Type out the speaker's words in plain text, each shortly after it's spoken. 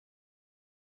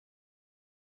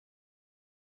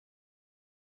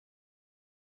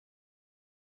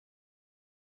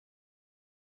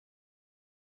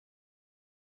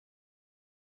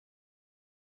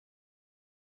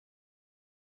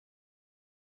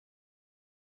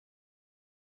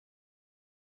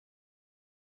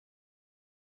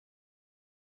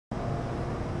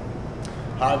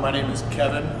Hi, my name is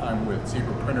Kevin. I'm with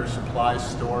Zebra Printer Supply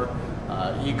Store,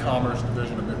 e-commerce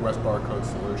division of Midwest Barcode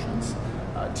Solutions.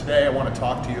 Today I want to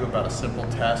talk to you about a simple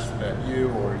test that you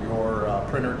or your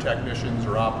printer technicians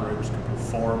or operators can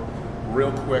perform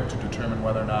real quick to determine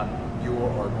whether or not you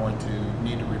are going to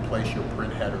need to replace your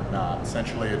print head or not.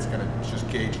 Essentially, it's going to just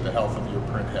gauge the health of your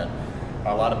print head.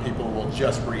 A lot of people will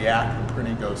just react when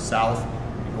printing goes south.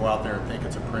 You go out there and think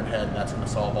it's a print head and that's going to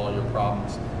solve all your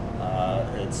problems.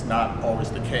 It's not always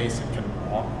the case. It can,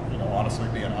 honestly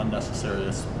be an unnecessary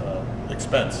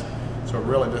expense. So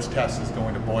really this test is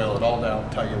going to boil it all down,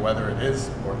 tell you whether it is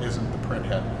or isn't the print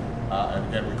head. And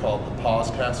again, we call it the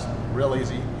pause test. Real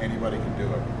easy, anybody can do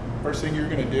it. First thing you're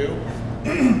going to do,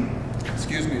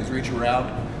 excuse me, is reach around.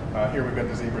 Here we've got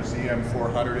the Zebra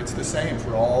ZM400. It's the same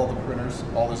for all the printers,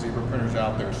 all the Zebra printers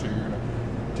out there. So you're going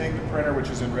to take the printer, which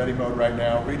is in ready mode right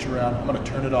now, reach around. I'm going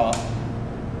to turn it off.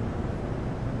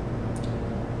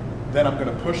 Then I'm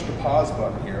going to push the pause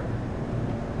button here,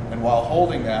 and while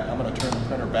holding that, I'm going to turn the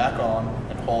printer back on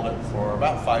and hold it for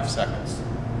about 5 seconds.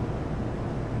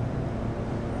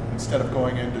 Instead of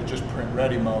going into just print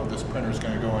ready mode, this printer is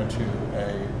going to go into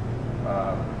a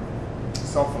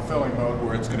self-fulfilling mode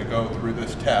where it's going to go through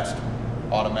this test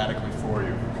automatically for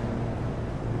you.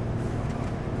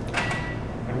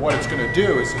 And what it's going to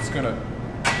do is it's going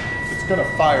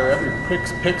to fire every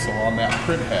pixel on that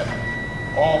print head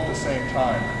all at the same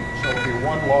time. So it'll be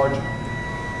one large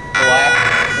black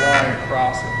line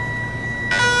across it.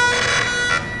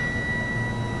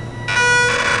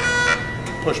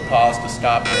 Push pause to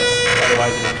stop this,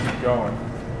 otherwise it'll keep going.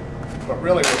 But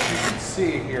really what you can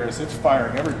see here is it's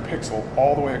firing every pixel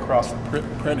all the way across the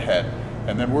print head,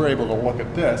 and then we're able to look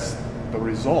at this, the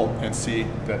result, and see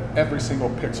that every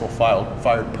single pixel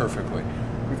fired perfectly.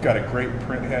 We've got a great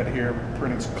print head here,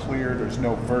 printing's clear, there's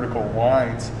no vertical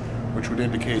lines, which would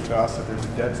indicate to us that there's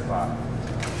a dead spot.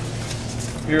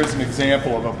 Here's an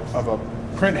example of a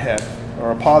print head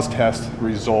or a pause test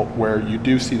result where you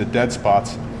do see the dead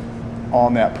spots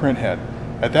on that print head.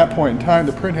 At that point in time,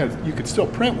 the print head, you could still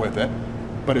print with it,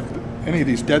 but if any of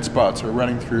these dead spots are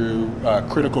running through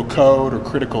critical code or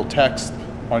critical text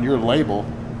on your label,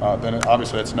 then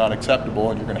obviously that's not acceptable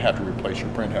and you're going to have to replace your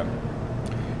print head.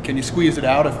 Can you squeeze it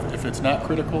out if it's not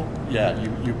critical? Yeah,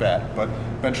 you bet. But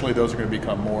eventually those are going to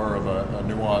become more of a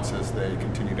nuance as they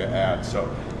continue to add.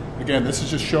 So again, this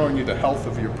is just showing you the health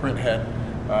of your print head.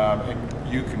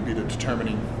 And you can be the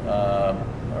determining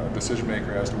decision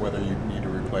maker as to whether you need to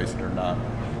replace it or not.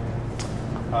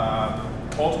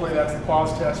 Ultimately, that's the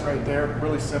pause test right there.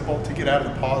 Really simple. To get out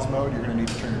of the pause mode, you're going to need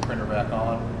to turn your printer back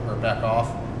on or back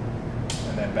off,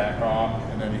 and then back on,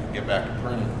 and then you can get back to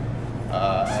printing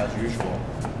as usual.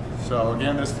 So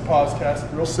again, this is the pause test.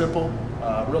 Real simple,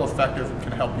 real effective. It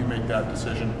can help you make that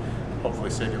decision. Hopefully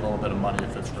save you a little bit of money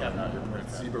if it's not your print.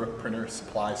 Zebra Printer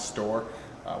Supply Store.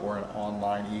 We're an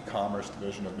online e-commerce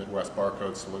division of Midwest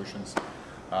Barcode Solutions.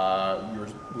 Your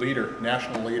leader,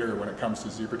 national leader when it comes to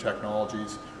Zebra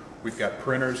technologies. We've got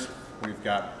printers, we've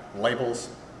got labels,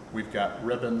 we've got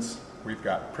ribbons, we've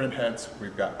got print heads,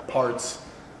 we've got parts,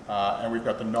 and we've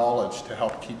got the knowledge to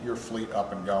help keep your fleet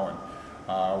up and going.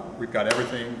 We've got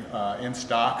everything in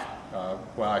stock.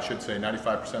 Well, I should say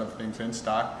 95% of the things in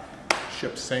stock.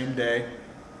 Shipped same day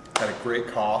at a great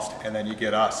cost, and then you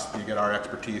get us. You get our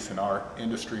expertise and our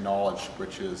industry knowledge,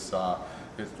 which is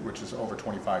over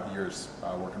 25 years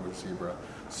working with Zebra.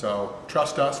 So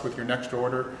trust us with your next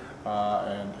order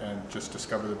and just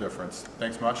discover the difference.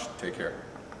 Thanks much. Take care.